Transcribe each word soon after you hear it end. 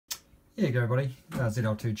Yeah, good everybody.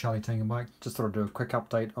 ZL2 Charlie Tango Mike. Just thought I'd do a quick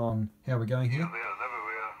update on how we're going here.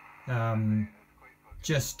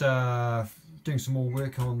 Just doing some more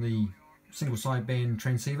work on the single sideband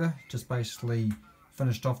transceiver. Just basically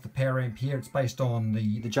finished off the power amp here. It's based on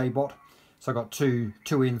the JBOT. So I've got two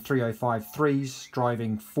N305-3s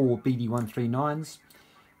driving 4 BD139s.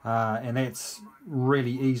 And that's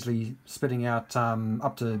really easily spitting out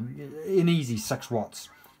up to an easy 6 watts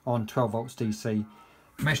on 12 volts DC.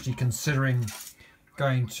 I'm actually considering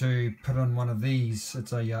going to put on one of these.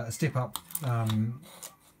 It's a step up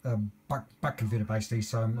buck converter basically,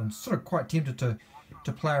 so I'm sort of quite tempted to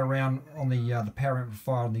play around on the power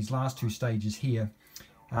amplifier on these last two stages here.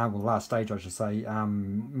 Well, last stage I should say,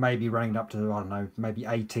 maybe running it up to, I don't know, maybe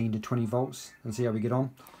 18 to 20 volts and see how we get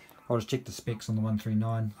on. I'll just check the specs on the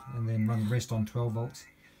 139 and then run the rest on 12 volts.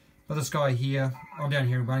 But this guy here, I'm down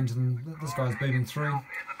here in Wellington, this guy's booming through.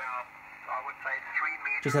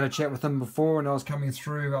 Just had a chat with him before and I was coming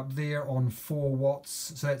through up there on 4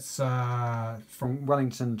 watts. So that's from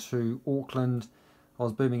Wellington to Auckland. I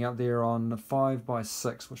was booming up there on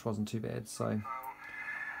 5x6, which wasn't too bad. So,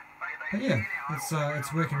 but yeah,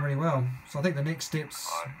 it's working really well. So I think the next steps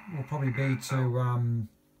will probably be to, I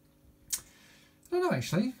don't know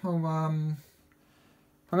actually, I'm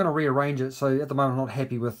going to rearrange it. So at the moment I'm not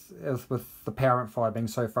happy with the power amplifier being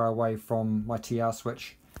so far away from my TR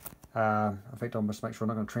switch. In fact, I'll just make sure I'm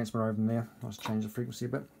not going to transmit over there. I'll just change the frequency a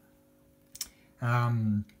bit.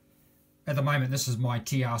 At the moment, this is my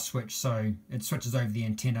TR switch, so it switches over the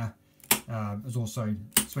antenna. It also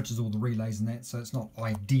switches all the relays and that, so it's not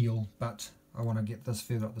ideal, but I want to get this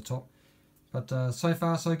further up the top. But so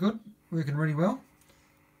far, so good. Working really well.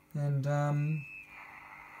 And the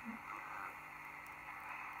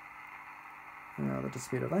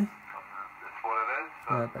display today. That's what it is.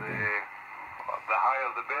 The higher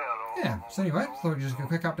the better. Yeah, so anyway, thought I'd just get a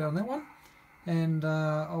quick update on that one. And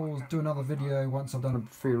I will do another video once I've done a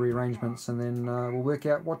few rearrangements, and then we'll work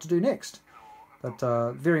out what to do next. But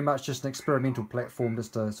very much just an experimental platform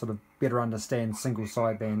just to sort of better understand single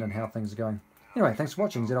sideband and how things are going. Anyway, thanks for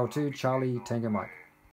watching. ZL2 Charlie Tango Mike.